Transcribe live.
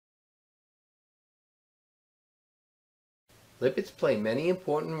Lipids play many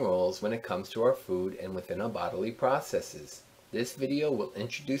important roles when it comes to our food and within our bodily processes. This video will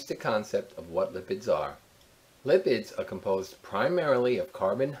introduce the concept of what lipids are. Lipids are composed primarily of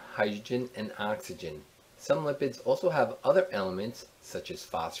carbon, hydrogen, and oxygen. Some lipids also have other elements, such as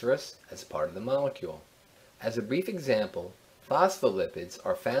phosphorus, as part of the molecule. As a brief example, phospholipids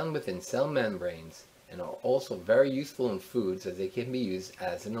are found within cell membranes and are also very useful in foods as they can be used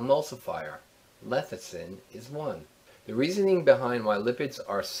as an emulsifier. Lecithin is one. The reasoning behind why lipids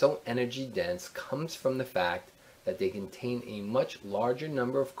are so energy dense comes from the fact that they contain a much larger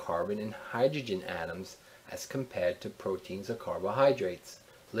number of carbon and hydrogen atoms as compared to proteins or carbohydrates.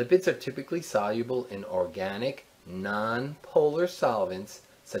 Lipids are typically soluble in organic, non-polar solvents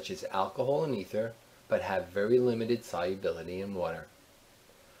such as alcohol and ether, but have very limited solubility in water.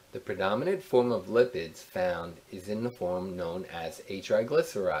 The predominant form of lipids found is in the form known as a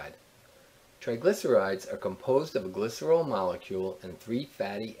triglyceride. Triglycerides are composed of a glycerol molecule and 3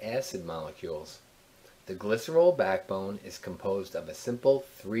 fatty acid molecules. The glycerol backbone is composed of a simple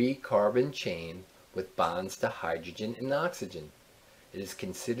 3-carbon chain with bonds to hydrogen and oxygen. It is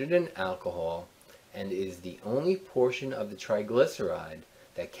considered an alcohol and is the only portion of the triglyceride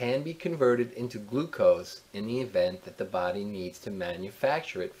that can be converted into glucose in the event that the body needs to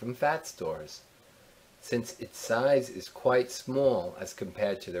manufacture it from fat stores. Since its size is quite small as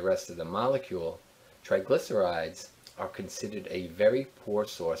compared to the rest of the molecule, triglycerides are considered a very poor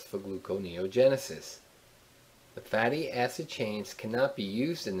source for gluconeogenesis. The fatty acid chains cannot be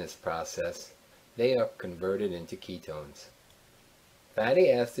used in this process. They are converted into ketones.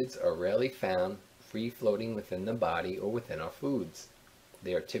 Fatty acids are rarely found free-floating within the body or within our foods.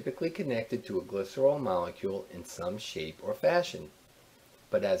 They are typically connected to a glycerol molecule in some shape or fashion.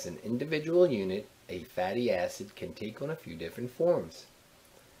 But as an individual unit, a fatty acid can take on a few different forms.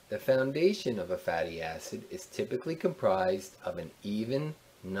 The foundation of a fatty acid is typically comprised of an even,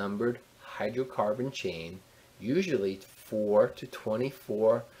 numbered hydrocarbon chain, usually 4 to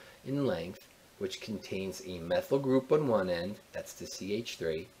 24 in length, which contains a methyl group on one end, that's the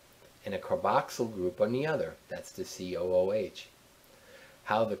CH3, and a carboxyl group on the other, that's the COOH.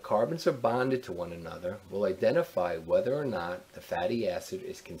 How the carbons are bonded to one another will identify whether or not the fatty acid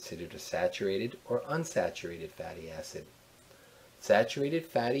is considered a saturated or unsaturated fatty acid. Saturated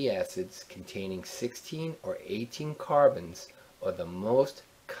fatty acids containing 16 or 18 carbons are the most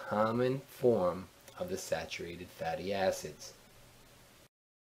common form of the saturated fatty acids.